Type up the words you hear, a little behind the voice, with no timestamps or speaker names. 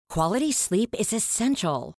Quality sleep is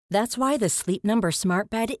essential. That's why the Sleep Number Smart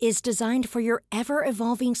Bed is designed for your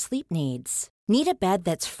ever-evolving sleep needs. Need a bed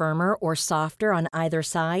that's firmer or softer on either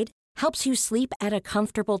side? Helps you sleep at a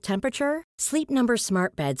comfortable temperature? Sleep Number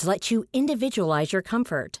Smart Beds let you individualize your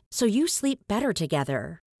comfort, so you sleep better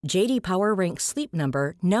together. J.D. Power ranks Sleep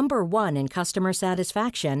Number number one in customer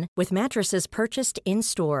satisfaction with mattresses purchased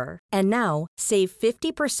in-store. And now, save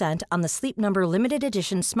 50% on the Sleep Number Limited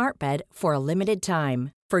Edition Smart Bed for a limited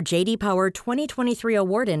time. For J.D. Power 2023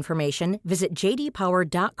 award information, visit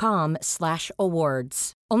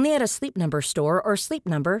jdpower.com/awards. Only at a Sleep Number store or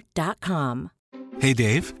sleepnumber.com. Hey,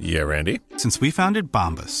 Dave. Yeah, Randy. Since we founded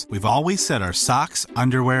Bombas, we've always said our socks,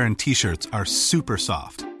 underwear, and T-shirts are super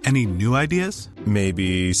soft. Any new ideas?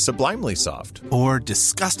 Maybe sublimely soft. Or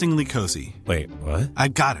disgustingly cozy. Wait, what? I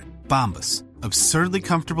got it. Bombas. Absurdly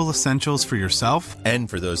comfortable essentials for yourself and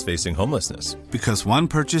for those facing homelessness. Because one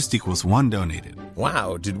purchased equals one donated.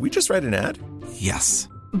 Wow, did we just write an ad? Yes.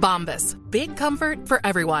 Bombas. Big comfort for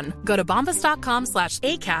everyone. Go to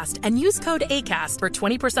bombas.com/ACAST and use code ACAST for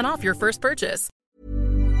 20% off your first purchase.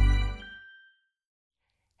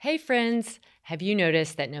 Hey friends, have you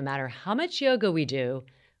noticed that no matter how much yoga we do,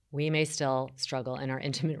 we may still struggle in our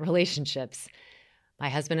intimate relationships? My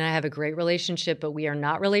husband and I have a great relationship, but we are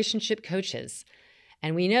not relationship coaches.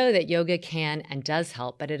 And we know that yoga can and does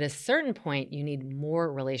help, but at a certain point, you need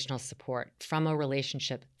more relational support from a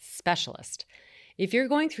relationship specialist. If you're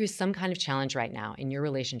going through some kind of challenge right now in your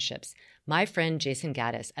relationships, my friend Jason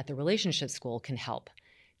Gaddis at the Relationship School can help.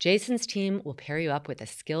 Jason's team will pair you up with a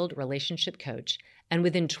skilled relationship coach, and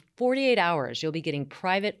within 48 hours, you'll be getting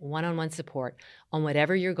private one-on-one support on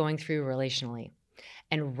whatever you're going through relationally.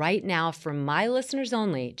 And right now, for my listeners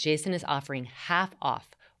only, Jason is offering half off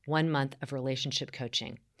 1 month of relationship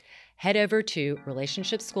coaching. Head over to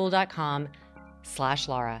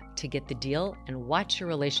relationshipschool.com/Laura to get the deal and watch your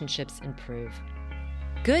relationships improve.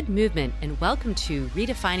 Good movement, and welcome to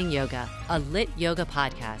Redefining Yoga, a lit yoga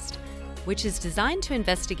podcast, which is designed to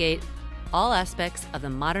investigate all aspects of the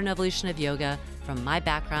modern evolution of yoga from my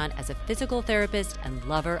background as a physical therapist and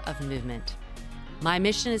lover of movement. My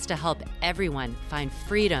mission is to help everyone find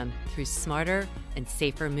freedom through smarter and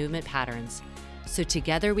safer movement patterns, so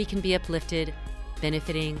together we can be uplifted,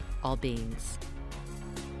 benefiting all beings.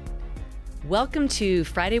 Welcome to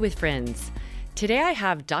Friday with Friends. Today I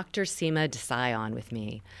have Dr. Seema Desai on with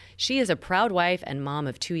me. She is a proud wife and mom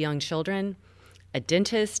of 2 young children, a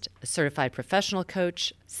dentist, a certified professional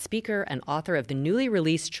coach, speaker, and author of the newly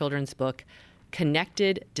released children's book,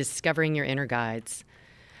 Connected: Discovering Your Inner Guides.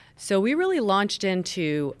 So we really launched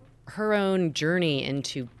into her own journey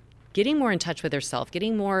into getting more in touch with herself,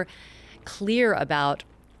 getting more clear about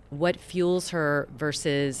what fuels her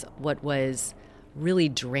versus what was really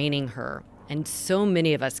draining her. And so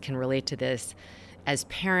many of us can relate to this as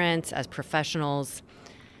parents, as professionals.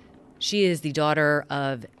 She is the daughter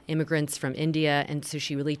of immigrants from India, and so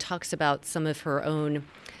she really talks about some of her own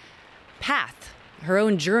path, her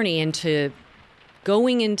own journey into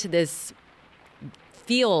going into this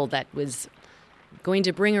field that was going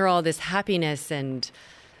to bring her all this happiness and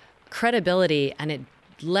credibility, and it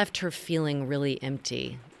left her feeling really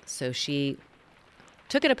empty. So she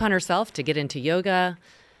took it upon herself to get into yoga,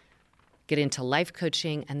 get into life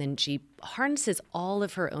coaching, and then she harnesses all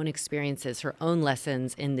of her own experiences, her own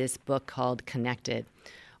lessons in this book called Connected,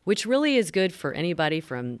 which really is good for anybody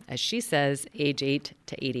from, as she says, age 8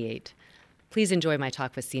 to 88. Please enjoy my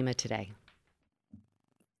talk with Seema today.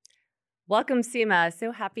 Welcome, Seema.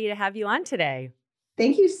 So happy to have you on today.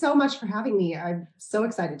 Thank you so much for having me. I'm so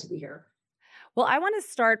excited to be here. Well, I want to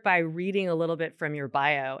start by reading a little bit from your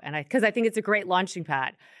bio, and because I think it's a great launching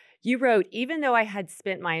pad. You wrote, even though I had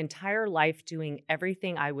spent my entire life doing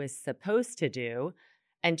everything I was supposed to do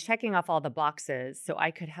and checking off all the boxes so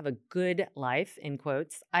I could have a good life, in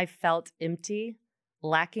quotes, I felt empty,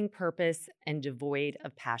 lacking purpose, and devoid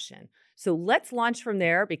of passion. So let's launch from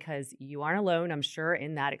there, because you aren't alone, I'm sure,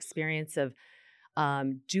 in that experience of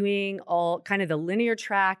doing all kind of the linear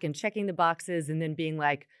track and checking the boxes and then being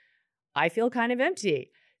like, I feel kind of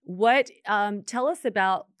empty. Tell us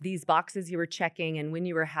about these boxes you were checking and when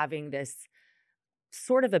you were having this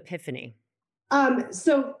sort of epiphany.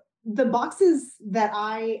 So the boxes that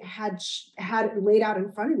I had laid out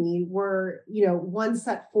in front of me were, one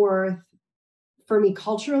set forth for me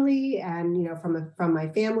culturally and, from my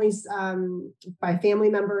family's, by family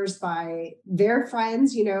members, by their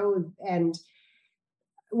friends, and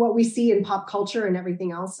what we see in pop culture and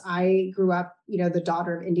everything else. I grew up, the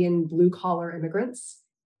daughter of Indian blue collar immigrants,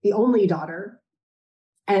 the only daughter.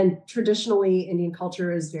 And traditionally Indian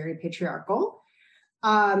culture is very patriarchal.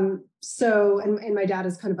 And my dad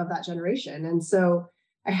is kind of that generation. And so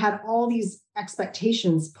I had all these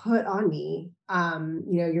expectations put on me.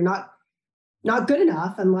 You're not good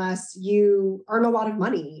enough unless you earn a lot of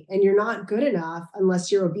money, and you're not good enough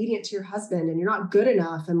unless you're obedient to your husband, and you're not good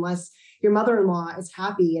enough unless your mother-in-law is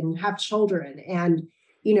happy and have children, and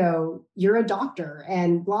you're a doctor,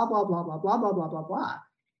 and blah blah blah blah blah blah blah blah blah.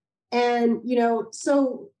 And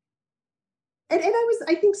so and I was,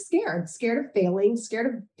 I think, scared of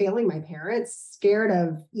failing my parents, scared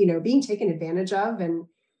of being taken advantage of. And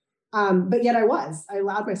but yet I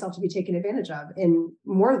allowed myself to be taken advantage of in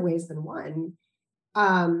more ways than one,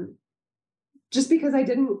 just because I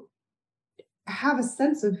didn't have a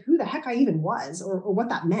sense of who the heck I even was, or what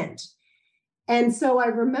that meant. And so I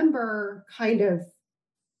remember kind of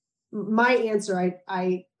my answer.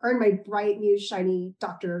 I earned my bright, new, shiny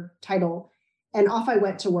doctor title, and off I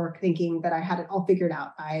went to work thinking that I had it all figured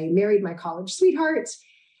out. I married my college sweetheart,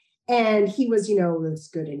 and he was, this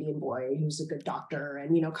good Indian boy who's a good doctor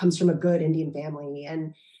and, comes from a good Indian family.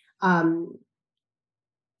 And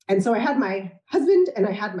so I had my husband and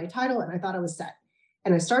I had my title, and I thought I was set.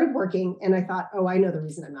 And I started working, and I thought, oh, I know the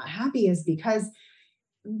reason I'm not happy is because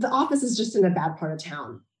the office is just in a bad part of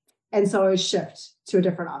town. And so I shift to a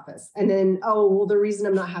different office. And then, oh, well, the reason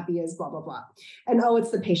I'm not happy is blah, blah, blah. And oh,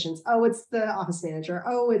 it's the patients. Oh, it's the office manager.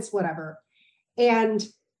 Oh, it's whatever. And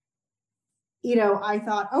I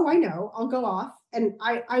thought, oh, I know, I'll go off, and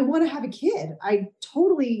I want to have a kid. I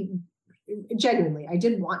totally, genuinely, I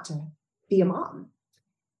did want to be a mom.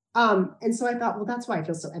 And so I thought, well, that's why I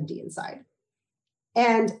feel so empty inside.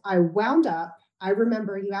 And I wound up, I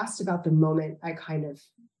remember you asked about the moment I kind of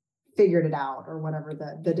figured it out, or whatever,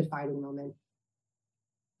 the defining moment.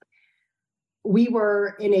 We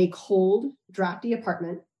were in a cold, drafty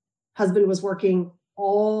apartment. Husband was working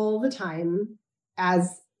all the time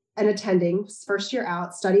as an attending, first year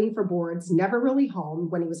out, studying for boards, never really home.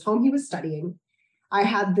 When he was home, he was studying. I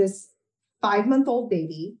had this 5-month-old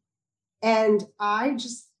baby, and I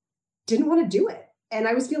just didn't want to do it. And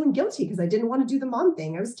I was feeling guilty because I didn't want to do the mom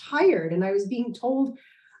thing. I was tired, and I was being told,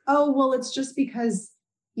 oh, well, it's just because,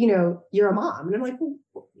 you're a mom. And I'm like, well,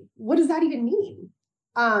 what does that even mean?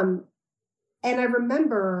 And I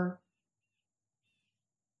remember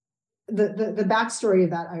the backstory of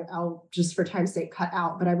that, I'll just for time's sake cut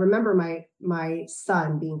out, but I remember my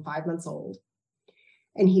son being 5 months old,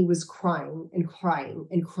 and he was crying and crying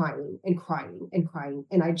and crying and crying and crying.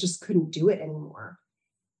 And I just couldn't do it anymore.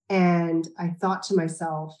 And I thought to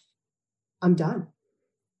myself, I'm done.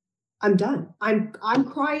 I'm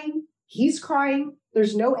crying. He's crying.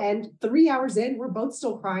 There's no end. 3 hours in, we're both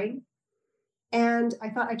still crying. And I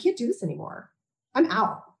thought, I can't do this anymore. I'm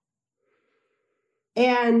out.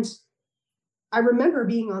 And I remember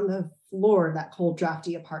being on the floor of that cold,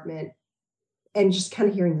 drafty apartment and just kind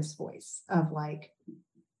of hearing this voice of like,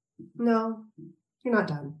 no, you're not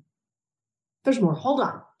done. There's more. Hold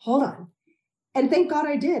on. And thank God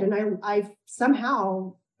I did. And I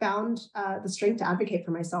somehow found the strength to advocate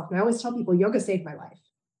for myself. And I always tell people yoga saved my life.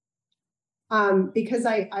 Because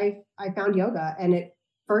I found yoga, and it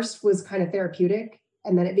first was kind of therapeutic,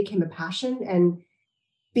 and then it became a passion. And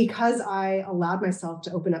because I allowed myself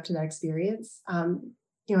to open up to that experience,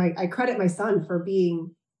 I credit my son for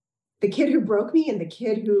being the kid who broke me, and the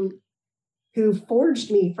kid who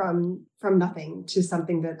forged me from nothing to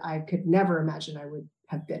something that I could never imagine I would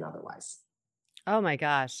have been otherwise. Oh my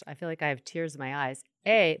gosh, I feel like I have tears in my eyes.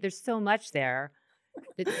 There's so much there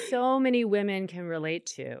that so many women can relate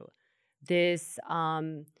to. This,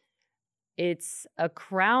 it's a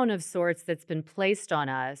crown of sorts that's been placed on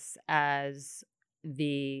us as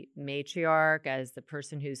the matriarch, as the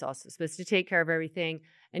person who's also supposed to take care of everything,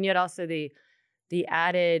 and yet also the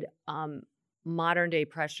added modern day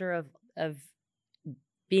pressure of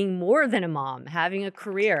being more than a mom, having a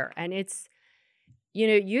career. And it's,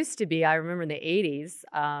 it used to be, I remember in the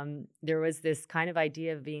 80s, there was this kind of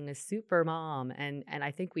idea of being a super mom. And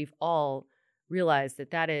I think we've all realized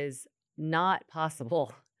that is not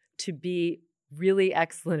possible to be really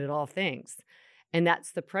excellent at all things. And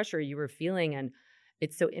that's the pressure you were feeling. And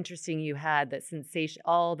it's so interesting you had that sensation,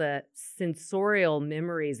 all the sensorial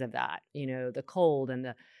memories of that, the cold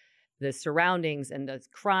and the surroundings and the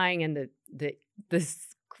crying and that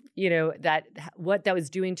what that was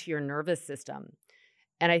doing to your nervous system.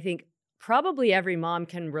 And I think probably every mom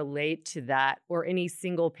can relate to that, or any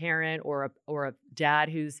single parent or a dad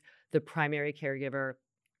who's the primary caregiver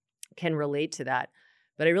can relate to that.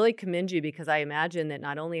 But I really commend you, because I imagine that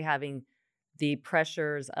not only having the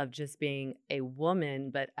pressures of just being a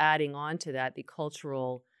woman, but adding on to that the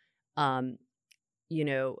cultural,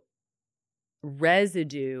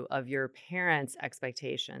 residue of your parents'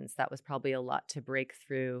 expectations, that was probably a lot to break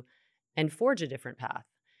through and forge a different path.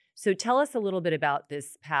 So tell us a little bit about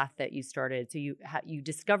this path that you started. So you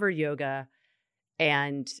discovered yoga,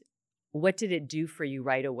 and what did it do for you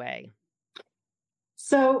right away?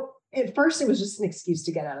 So at first it was just an excuse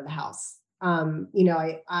to get out of the house.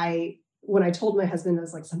 I when I told my husband, I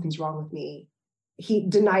was like, something's wrong with me, he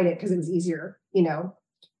denied it because it was easier,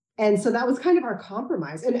 And so that was kind of our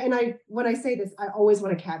compromise. And when I say this, I always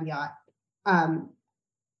want to caveat,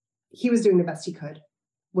 he was doing the best he could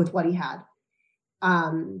with what he had.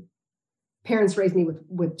 Parents raised me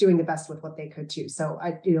with doing the best with what they could too. So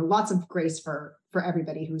lots of grace for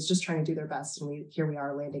everybody who's just trying to do their best. And here we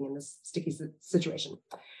are landing in this sticky situation.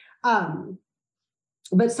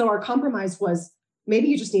 But so our compromise was, maybe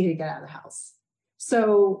you just needed to get out of the house.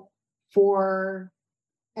 So for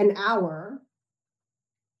an hour,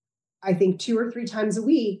 I think 2 or 3 times a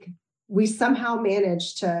week, we somehow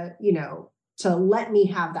managed to let me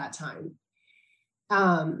have that time.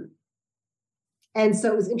 And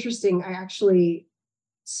so it was interesting. I actually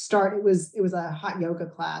it was a hot yoga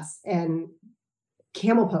class, and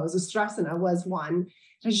camel pose, Ustrasana, was one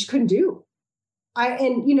that I just couldn't do.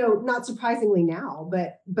 Not surprisingly now,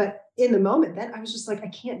 but in the moment then I was just like, I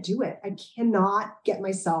can't do it. I cannot get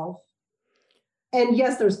myself. And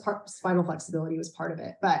yes, there's spinal flexibility was part of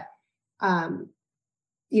it, but all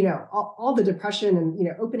the depression and,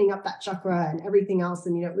 opening up that chakra and everything else.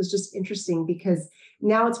 And, it was just interesting because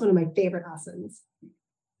now it's one of my favorite asanas.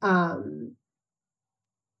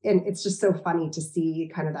 And it's just so funny to see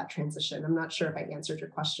kind of that transition. I'm not sure if I answered your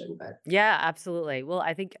question, but. Yeah, absolutely. Well,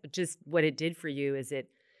 I think just what it did for you is it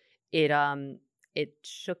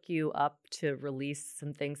shook you up to release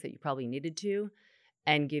some things that you probably needed to,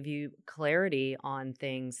 and give you clarity on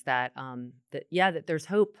things that there's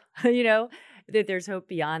hope, that there's hope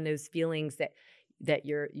beyond those feelings that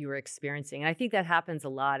you were experiencing. And I think that happens a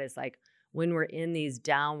lot, is like when we're in these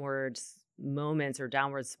downward moments or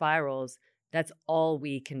downward spirals, that's all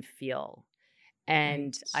we can feel.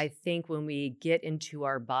 And right. I think when we get into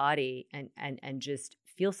our body and just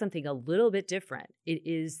feel something a little bit different, it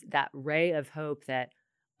is that ray of hope that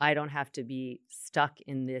I don't have to be stuck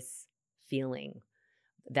in this feeling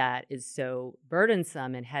that is so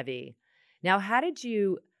burdensome and heavy. Now, how did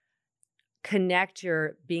you connect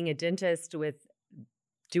your being a dentist with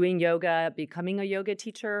doing yoga, becoming a yoga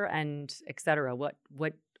teacher, and et cetera? What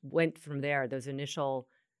went from there, those initial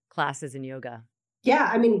classes in yoga? Yeah.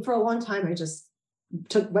 I mean, for a long time, I just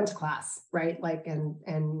went to class, right? Like, and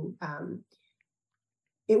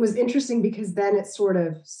it was interesting because then it sort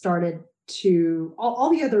of started to,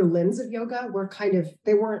 all the other limbs of yoga were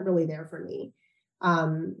they weren't really there for me.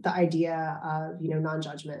 The idea of,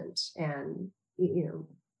 non-judgment and,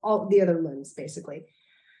 all the other limbs basically.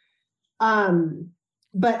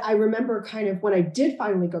 But I remember kind of when I did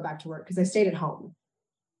finally go back to work, because I stayed at home,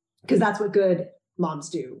 because that's what good moms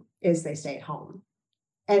do, is they stay at home.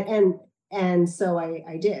 And so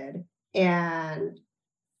I did. And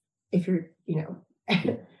if you're,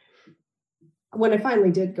 when I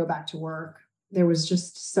finally did go back to work, there was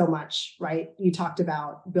just so much, right? You talked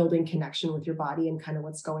about building connection with your body and kind of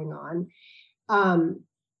what's going on.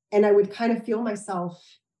 And I would kind of feel myself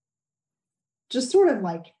just sort of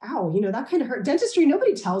like, ow, that kind of hurt. Dentistry,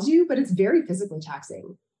 nobody tells you, but it's very physically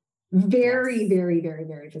taxing. Very, very, very,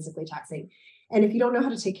 very physically taxing. And if you don't know how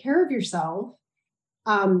to take care of yourself,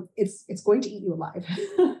 it's going to eat you alive.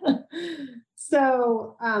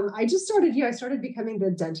 So I just started becoming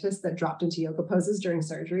the dentist that dropped into yoga poses during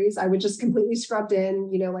surgeries. I would just completely scrubbed in,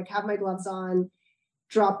 like have my gloves on,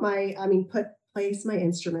 place my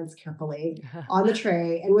instruments carefully on the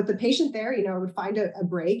tray. And with the patient there, I would find a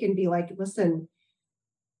break and be like, listen,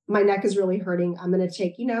 my neck is really hurting. I'm going to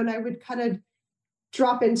take, and I would kind of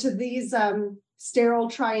drop into these sterile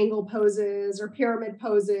triangle poses or pyramid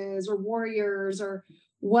poses or warriors or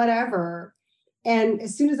whatever. And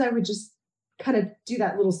as soon as I would just kind of do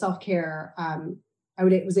that little self-care, I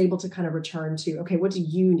was able to kind of return to, okay, what do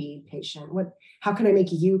you need, patient? How can I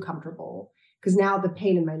make you comfortable? Because now the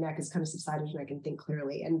pain in my neck has kind of subsided and I can think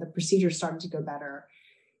clearly, and the procedure started to go better.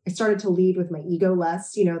 I started to lead with my ego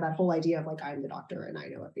less, that whole idea of like, I'm the doctor and I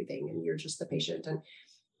know everything and you're just the patient. And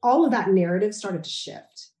all of that narrative started to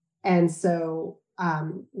shift. And so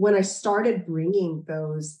when I started bringing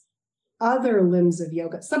those other limbs of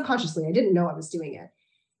yoga, subconsciously, I didn't know I was doing it,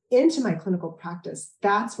 into my clinical practice,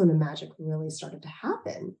 that's when the magic really started to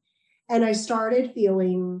happen. And I started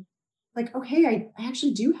feeling like, okay, I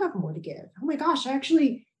actually do have more to give. Oh my gosh, I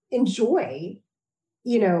actually enjoy,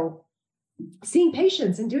 seeing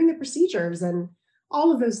patients and doing the procedures and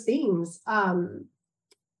all of those things. And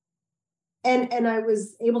I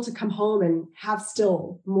was able to come home and have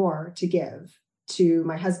still more to give to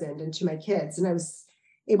my husband and to my kids. And I was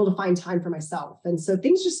able to find time for myself. And so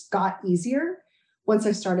things just got easier once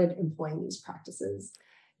I started employing these practices.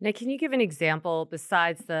 Now, can you give an example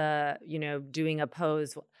besides the, doing a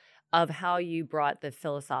pose of how you brought the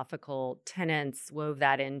philosophical tenets, wove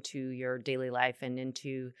that into your daily life and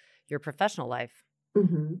into your professional life?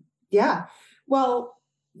 Mm-hmm. Yeah. Well,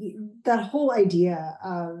 that whole idea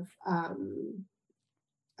of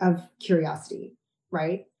curiosity,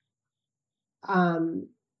 right?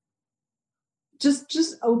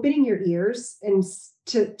 Just opening your ears and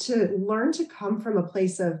to learn to come from a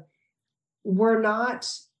place of, we're not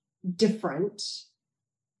different.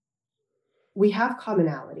 We have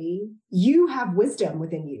commonality. You have wisdom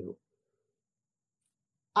within you.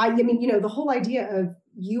 I mean, the whole idea of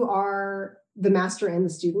you are the master and the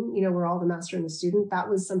student, we're all the master and the student. That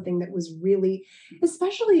was something that was really,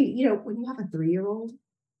 especially, when you have a 3-year-old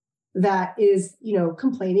that is,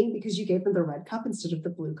 complaining because you gave them the red cup instead of the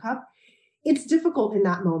blue cup. It's difficult in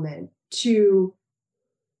that moment to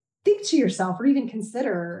think to yourself or even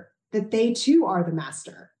consider that they too are the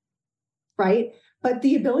master, right? But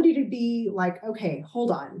the ability to be like, okay,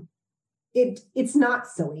 hold on. It's not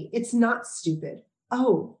silly. It's not stupid.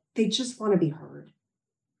 Oh, they just want to be heard.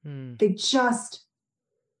 They just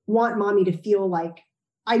want mommy to feel like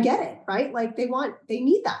I get it, right? Like they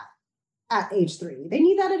need that at age 3. They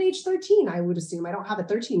need that at age 13, I would assume. I don't have a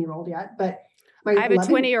 13-year-old yet, but I have a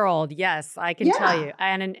 20-year-old. Yes, I can tell you,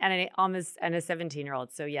 and almost a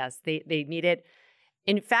 17-year-old. So yes, they need it.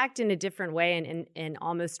 In fact, in a different way, and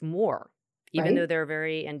almost more, even though they're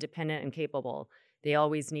very independent and capable, they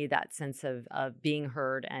always need that sense of being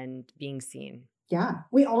heard and being seen. Yeah,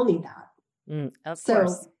 we all need that. Of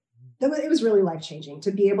course. It was really life-changing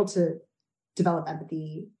to be able to develop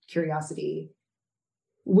empathy, curiosity,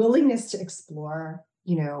 willingness to explore,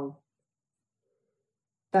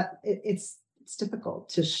 that it's difficult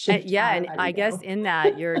to shift. And I guess in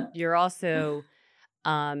that you're also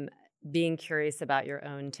being curious about your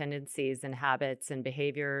own tendencies and habits and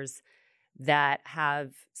behaviors that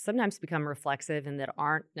have sometimes become reflexive and that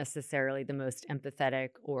aren't necessarily the most empathetic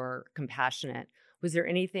or compassionate. Was there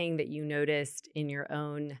anything that you noticed in your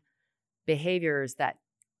own behaviors that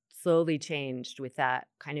slowly changed with that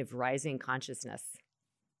kind of rising consciousness?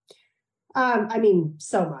 I mean,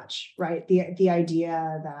 so much, right? The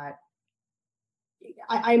idea that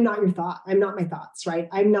I'm not your thought. I'm not my thoughts, right?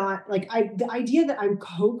 I'm not the idea that I'm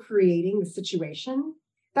co-creating the situation,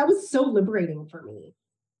 that was so liberating for me.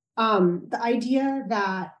 The idea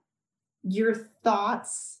that your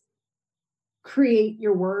thoughts create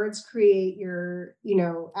your words, create your,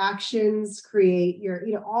 actions, create your,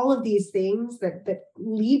 all of these things that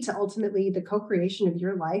lead to ultimately the co-creation of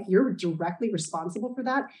your life. You're directly responsible for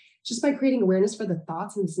that just by creating awareness for the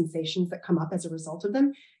thoughts and the sensations that come up as a result of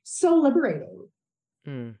them. So liberating.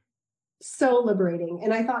 So liberating.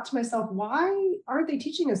 And I thought to myself, why aren't they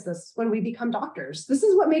teaching us this when we become doctors? This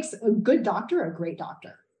is what makes a good doctor a great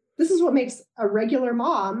doctor. This is what makes a regular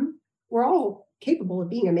mom. We're all capable of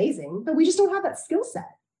being amazing, but we just don't have that skill set.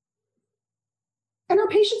 And our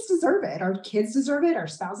patients deserve it. Our kids deserve it. Our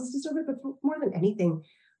spouses deserve it. But more than anything,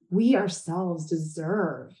 we ourselves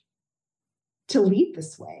deserve to lead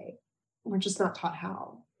this way. We're just not taught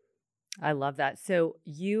how. I love that. So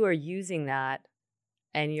you are using that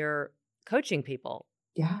and you're coaching people.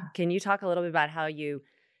 Yeah. Can you talk a little bit about how you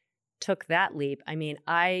took that leap? I mean,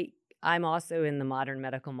 I'm also in the modern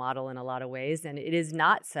medical model in a lot of ways, and it is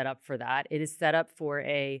not set up for that. It is set up for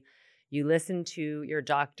you listen to your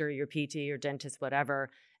doctor, your PT, your dentist, whatever,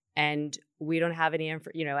 and we don't have any,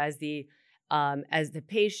 as the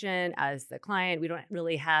patient, as the client, we don't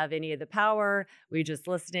really have any of the power. We're just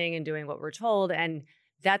listening and doing what we're told, and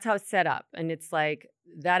that's how it's set up. And it's like,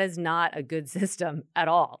 that is not a good system at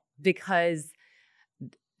all, because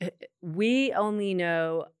we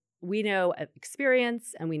know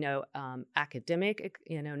experience and we know academic,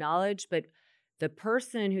 knowledge, but the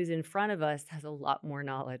person who's in front of us has a lot more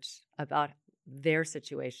knowledge about their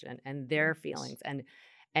situation and their feelings.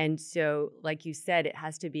 And so, like you said, it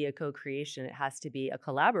has to be a co-creation. It has to be a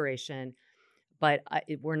collaboration, but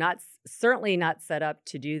we're certainly not set up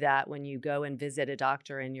to do that when you go and visit a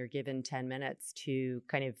doctor and you're given 10 minutes to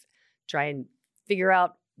kind of try and figure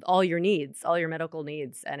out all your needs, all your medical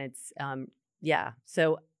needs. And it's,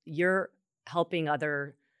 so you're helping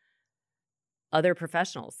other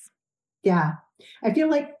professionals. Yeah. I feel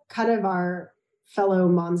like kind of our fellow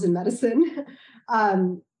moms in medicine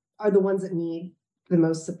are the ones that need the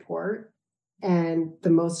most support and the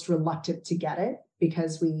most reluctant to get it,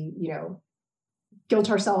 because we, guilt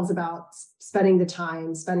ourselves about spending the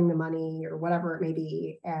time, spending the money, or whatever it may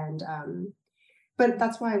be. And, but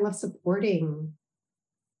that's why I love supporting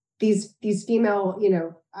these female,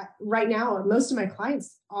 right now, most of my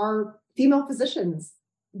clients are female physicians,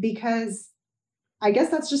 because I guess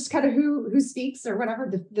that's just kind of who speaks or whatever,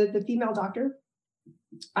 the female doctor.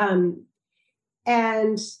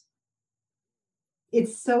 And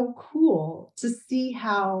it's so cool to see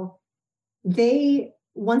how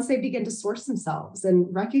once they begin to source themselves and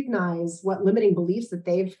recognize what limiting beliefs that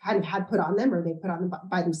they've kind of had put on them, or they put on them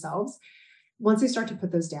by themselves, once they start to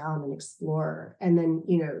put those down and explore, and then,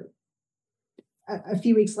 a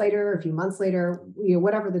few weeks later, a few months later,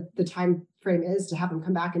 whatever the time frame is, to have them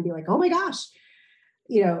come back and be like, oh my gosh,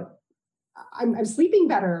 I'm sleeping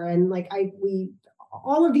better. And like,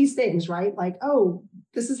 all of these things, right? Like, oh,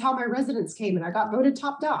 this is how my residents came and I got voted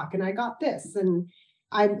top doc and I got this. And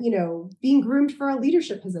I'm, being groomed for a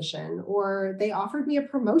leadership position, or they offered me a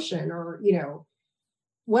promotion, or,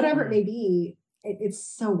 whatever it may be. It's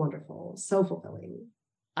so wonderful, so fulfilling.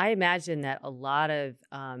 I imagine that a lot of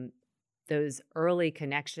those early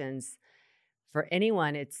connections, for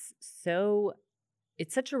anyone, it's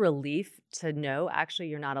such a relief to know actually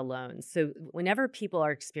you're not alone. So whenever people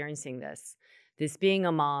are experiencing this being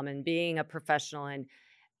a mom and being a professional, and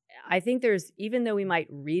I think even though we might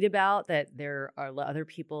read about that there are other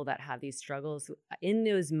people that have these struggles, in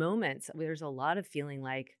those moments, there's a lot of feeling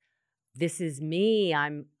like, this is me,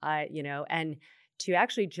 and to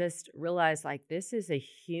actually just realize like, this is a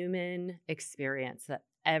human experience that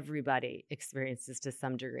everybody experiences to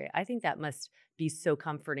some degree. I think that must be so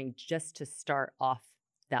comforting just to start off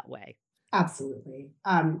that way. Absolutely.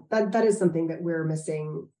 That is something that we're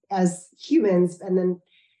missing as humans. And then,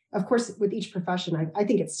 of course, with each profession, I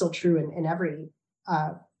think it's still true in every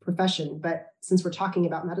profession. But since we're talking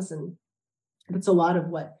about medicine, that's a lot of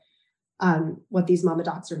what these mama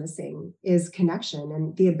docs are missing, is connection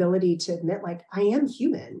and the ability to admit, like, I am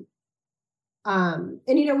human. And,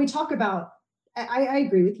 we talk about, I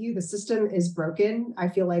agree with you. The system is broken. I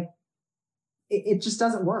feel like it just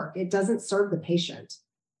doesn't work. It doesn't serve the patient.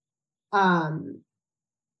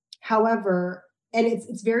 However, and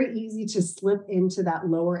it's very easy to slip into that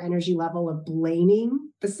lower energy level of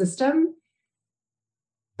blaming the system.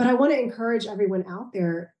 But I want to encourage everyone out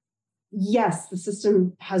there. Yes, the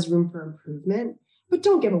system has room for improvement, but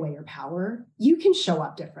don't give away your power. You can show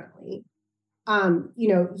up differently.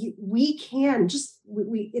 We can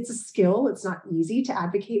it's a skill. It's not easy to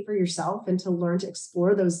advocate for yourself and to learn to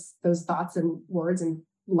explore those thoughts and words and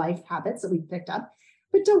life habits that we've picked up,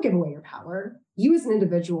 but don't give away your power. You as an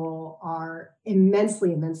individual are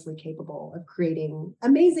immensely, immensely capable of creating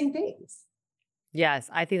amazing things. Yes,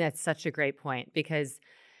 I think that's such a great point, because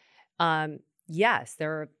yes,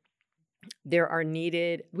 there are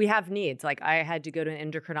we have needs. Like, I had to go to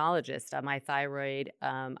an endocrinologist on my thyroid.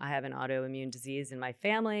 I have an autoimmune disease in my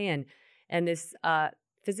family. And this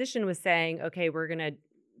physician was saying, okay, we're going to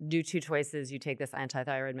do two choices. You take this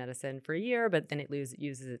anti-thyroid medicine for a year, but then it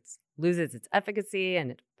loses its efficacy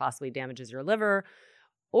and it possibly damages your liver.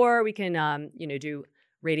 Or we can, do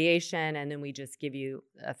radiation, and then we just give you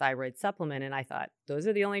a thyroid supplement. And I thought, those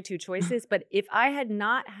are the only two choices. But if I had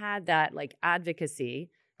not had that like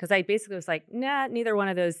advocacy, because I basically was like, nah, neither one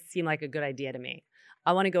of those seem like a good idea to me.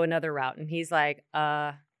 I want to go another route. And he's like,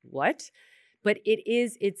 what? But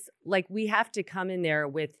it's like, we have to come in there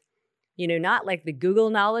with, not like the Google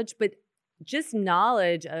knowledge, but just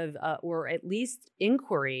knowledge of, or at least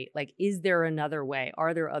inquiry, like, is there another way?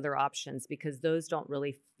 Are there other options? Because those don't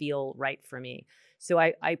really feel right for me. So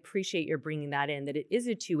I appreciate your bringing that in, that it is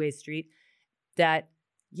a two-way street, that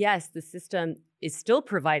yes, the system is still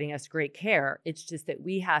providing us great care. It's just that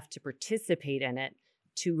we have to participate in it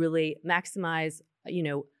to really maximize,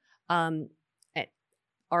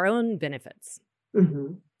 our own benefits.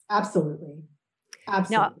 Mm-hmm. Absolutely.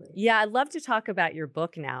 Now, yeah, I'd love to talk about your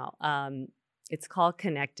book now. It's called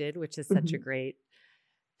Connected, which is such a great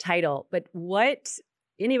title. But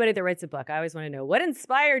anybody that writes a book, I always want to know, what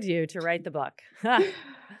inspired you to write the book?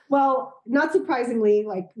 Well, not surprisingly,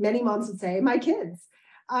 like many moms would say, my kids.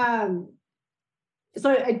 So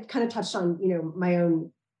I kind of touched on, my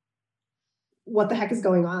own, what the heck is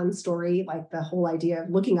going on story, like the whole idea of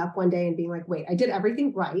looking up one day and being like, wait, I did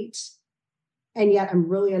everything right, and yet I'm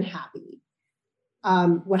really unhappy.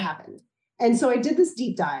 What happened? And so I did this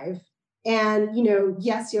deep dive, and,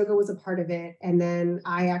 yes, yoga was a part of it. And then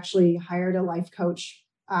I actually hired a life coach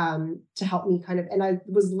to help me and I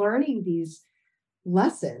was learning these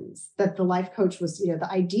lessons that the life coach was, the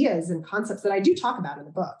ideas and concepts that I do talk about in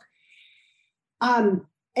the book. And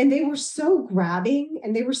they were so grabbing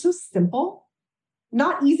and they were so simple,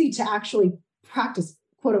 not easy to actually practice,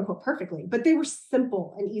 quote unquote, perfectly, but they were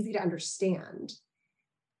simple and easy to understand.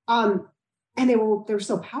 And they were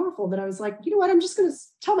so powerful that I was like, you know what? I'm just going to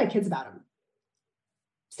tell my kids about them.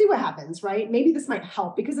 See what happens, right? Maybe this might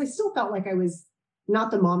help, because I still felt like I was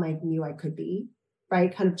not the mom I knew I could be,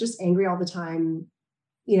 right? Kind of just angry all the time.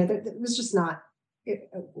 It was just not, it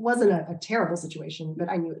wasn't a terrible situation, but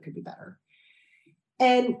I knew it could be better.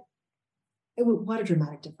 And what a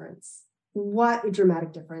dramatic difference. What a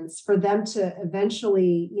dramatic difference for them to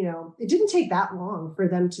eventually, it didn't take that long for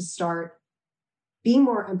them to start being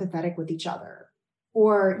more empathetic with each other,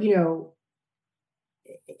 or,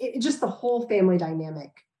 just the whole family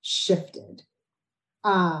dynamic shifted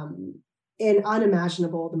in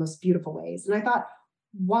unimaginable, the most beautiful ways. And I thought,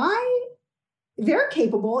 why? They're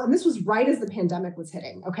capable. And this was right as the pandemic was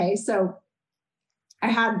hitting. Okay. So I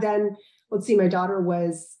had then, my daughter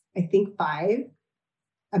was, I think 5,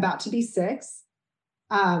 about to be 6.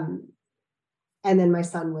 And then my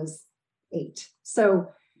son was 8. So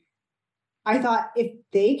I thought, if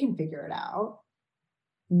they can figure it out,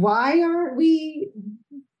 why aren't we?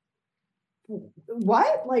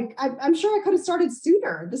 What? Like, I'm sure I could have started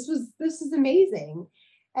sooner. This is amazing.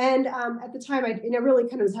 And at the time, I really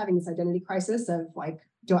kind of was having this identity crisis of like,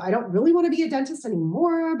 I don't really want to be a dentist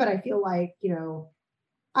anymore, but I feel like,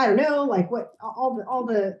 I don't know, like what all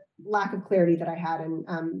the lack of clarity that I had.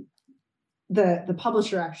 And the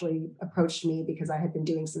publisher actually approached me because I had been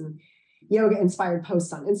doing some yoga inspired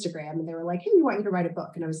posts on Instagram, and they were like, hey, we want you to write a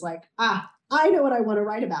book. And I was like, I know what I want to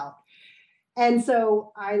write about. And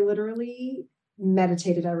so I literally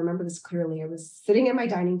meditated. I remember this clearly. I was sitting at my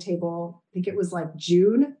dining table. I think it was like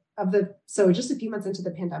June so just a few months into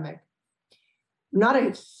the pandemic. I'm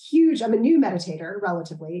a new meditator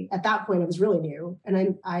relatively. At that point, I was really new.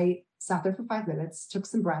 And I sat there for 5 minutes, took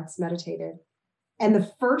some breaths, meditated. And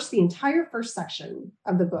the entire first section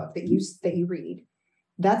of the book that you read,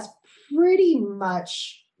 that's pretty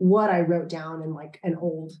much what I wrote down in like an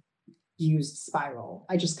old used spiral.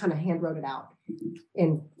 I just kind of hand wrote it out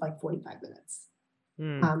in like 45 minutes.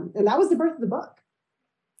 And that was the birth of the book.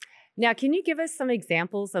 Now, can you give us some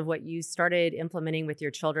examples of what you started implementing with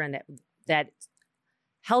your children that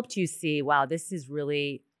helped you see, wow, this is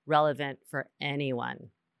really relevant for anyone?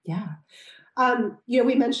 Yeah.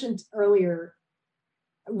 We mentioned earlier,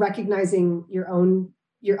 recognizing your own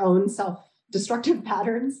self-destructive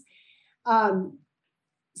patterns.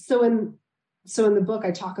 So in the book,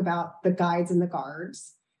 I talk about the guides and the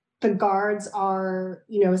guards. The guards are,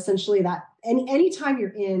 essentially that anytime you're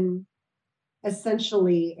in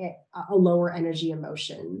essentially a lower energy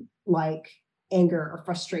emotion, like anger or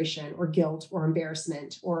frustration or guilt or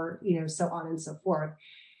embarrassment or, so on and so forth,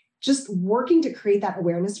 just working to create that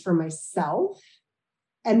awareness for myself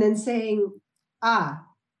and then saying,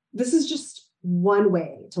 this is just one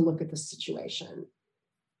way to look at the situation,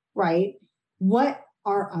 right? What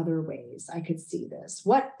are other ways I could see this?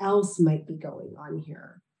 What else might be going on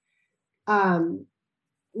here?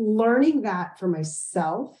 Learning that for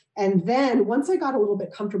myself. And then once I got a little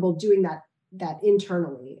bit comfortable doing that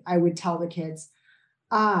internally, I would tell the kids,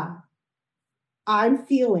 I'm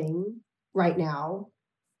feeling right now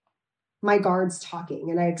my guard's talking.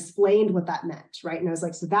 And I explained what that meant, right? And I was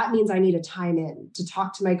like, so that means I need a time in to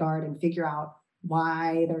talk to my guard and figure out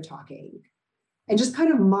why they're talking. And just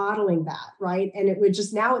kind of modeling that, right? And it would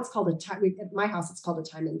just, now it's called at my house, it's called a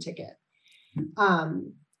time in ticket.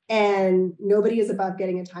 And nobody is above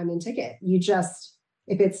getting a time in ticket. You just,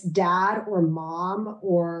 if it's dad or mom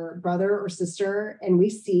or brother or sister, and we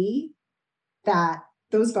see that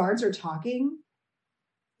those guards are talking,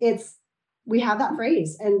 we have that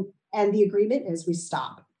phrase. And the agreement is we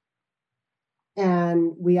stop.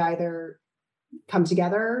 And we either come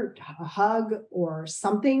together, have a hug or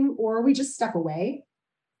something, or we just step away,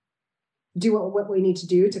 do what we need to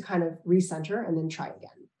do to kind of recenter and then try again.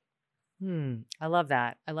 I love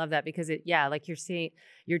that. I love that because like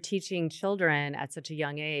you're teaching children at such a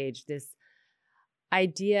young age, this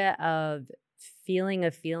idea of feeling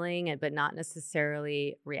a feeling, but not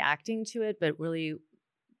necessarily reacting to it, but really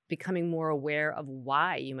becoming more aware of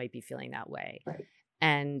why you might be feeling that way. Right.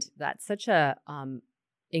 And that's such a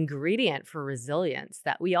ingredient for resilience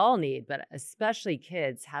that we all need, but especially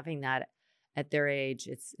kids having that at their age,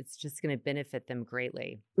 it's just going to benefit them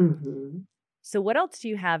greatly. Mm-hmm. So what else do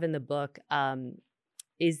you have in the book?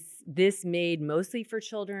 Is this made mostly for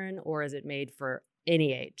children or is it made for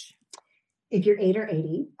any age? If you're 8 or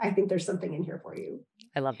 80, I think there's something in here for you.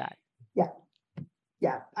 I love that.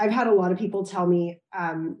 Yeah. I've had a lot of people tell me,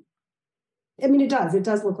 it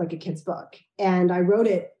does look like a kid's book. And I wrote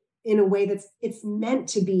it in a way it's meant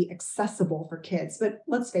to be accessible for kids. But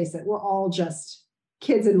let's face it, we're all just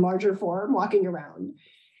kids in larger form walking around.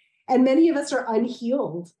 And many of us are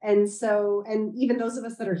unhealed. And so, and even those of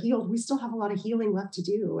us that are healed, we still have a lot of healing left to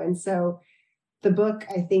do. And so the book,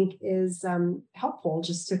 I think, is helpful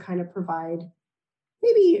just to kind of provide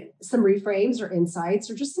maybe some reframes or insights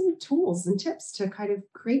or just some tools and tips to kind of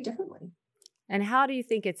create differently. And how do you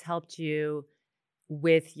think it's helped you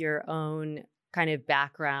with your own kind of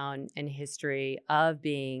background and history of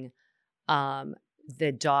being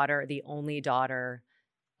the only daughter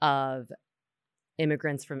of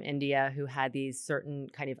immigrants from India who had these certain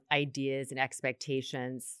kind of ideas and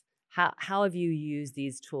expectations? How have you used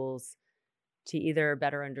these tools to either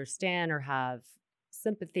better understand or have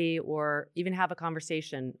sympathy or even have a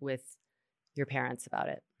conversation with your parents about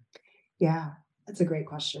it? Yeah, that's a great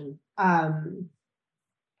question. I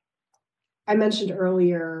mentioned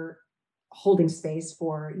earlier holding space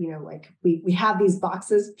for, like we have these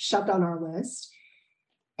boxes shoved on our list,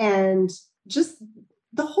 and just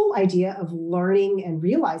the whole idea of learning and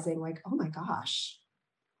realizing like, oh my gosh,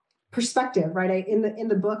 perspective, right? In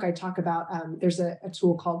the book, I talk about, there's a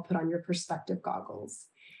tool called Put On Your Perspective Goggles,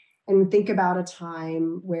 and think about a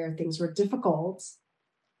time where things were difficult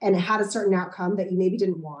and it had a certain outcome that you maybe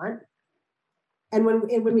didn't want. And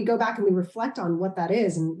when we go back and we reflect on what that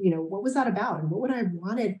is and, what was that about and what would I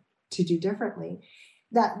wanted to do differently,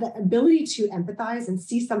 that the ability to empathize and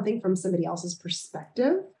see something from somebody else's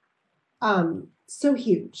perspective, so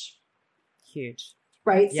huge.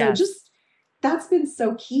 Right. Yes. So just, that's been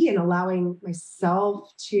so key in allowing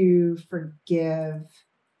myself to forgive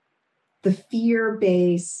the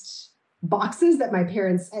fear-based boxes that my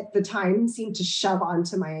parents at the time seemed to shove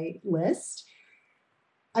onto my list.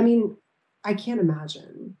 I mean, I can't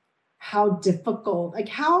imagine how difficult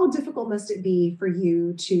must it be for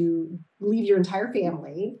you to leave your entire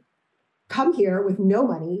family, come here with no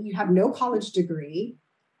money, you have no college degree,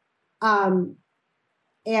 and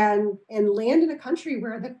land in a country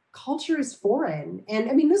where the culture is foreign. And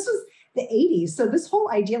I mean, this was the 80s. So this whole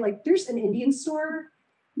idea, like there's an Indian store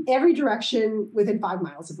every direction within 5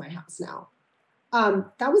 miles of my house now.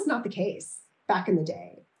 That was not the case back in the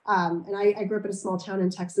day. And I grew up in a small town in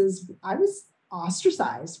Texas. I was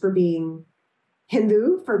ostracized for being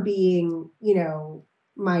Hindu, for being,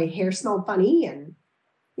 my hair smelled funny and,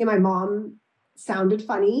 my mom sounded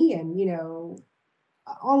funny and,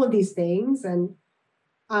 all of these things. And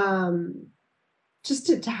just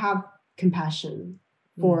to have compassion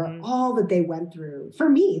for all that they went through. For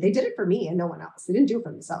me, they did it for me and no one else. They didn't do it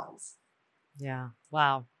for themselves. Yeah.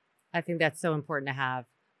 Wow. I think that's so important to have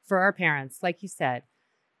for our parents. Like you said,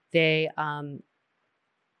 they had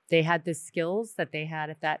the skills that they had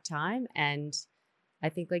at that time. And I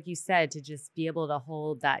think, like you said, to just be able to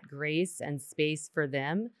hold that grace and space for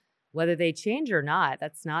them, whether they change or not,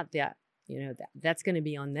 that's not that, that's going to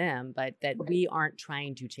be on them, but that we aren't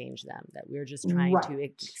trying to change them, that we're just trying to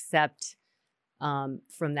accept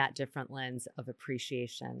from that different lens of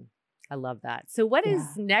appreciation. I love that. So what is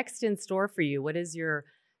next in store for you? What is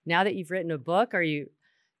now that you've written a book, do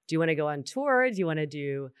you want to go on tour? Do you want to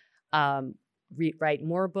do, write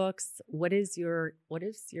more books? What is your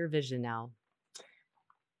vision now?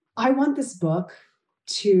 I want this book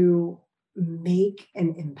to make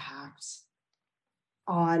an impact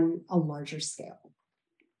on a larger scale.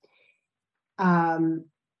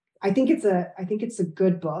 I think it's a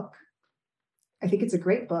good book. I think it's a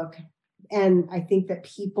great book. And I think that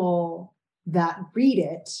people that read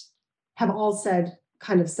it have all said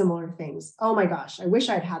kind of similar things. Oh my gosh, I wish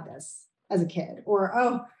I'd had this as a kid. Or,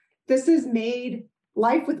 oh, this has made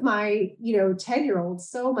life with my, 10-year-old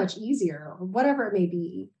so much easier, or whatever it may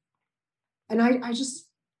be. And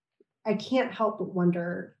I can't help but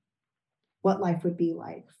wonder what life would be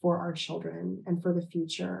like for our children and for the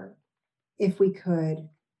future if we could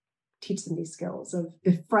teach them these skills of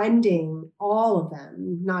befriending all of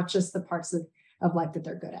them, not just the parts of life that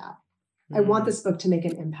they're good at. I want this book to make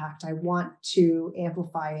an impact. I want to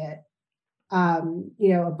amplify it. A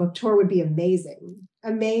book tour would be amazing.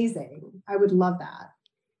 I would love that.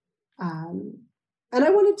 And I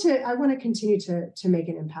want to continue to make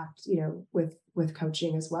an impact, with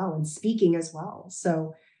coaching as well and speaking as well.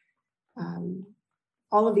 So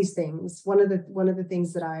all of these things, one of the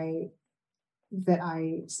things that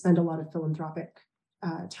I spend a lot of philanthropic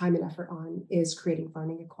time and effort on is creating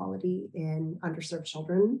learning equality in underserved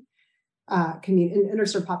children, in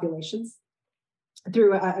underserved populations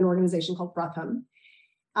through an organization called Pratham.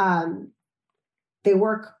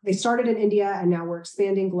 They started in India and now we're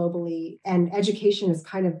expanding globally, and education is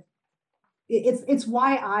kind of, it's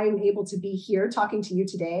why I'm able to be here talking to you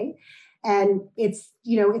today. And it's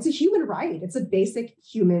a human right. It's a basic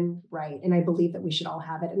human right. And I believe that we should all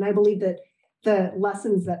have it. And I believe that the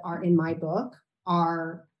lessons that are in my book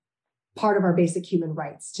are part of our basic human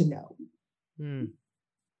rights to know.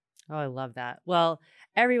 Oh, I love that. Well,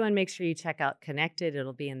 everyone, make sure you check out Connected.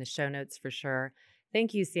 It'll be in the show notes for sure.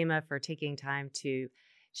 Thank you, Seema, for taking time to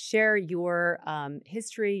share your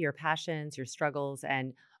history, your passions, your struggles,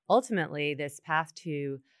 and ultimately this path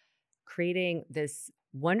to creating this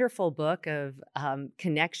wonderful book of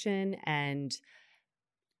connection and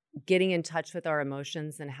getting in touch with our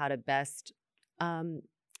emotions and how to best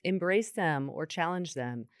embrace them or challenge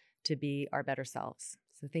them to be our better selves.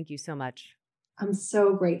 So thank you so much. I'm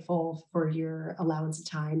so grateful for your allowance of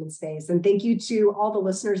time and space. And thank you to all the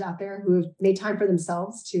listeners out there who have made time for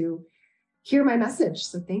themselves to hear my message.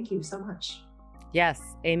 So thank you so much. Yes,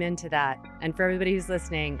 amen to that. And for everybody who's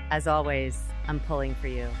listening, as always, I'm pulling for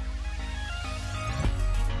you.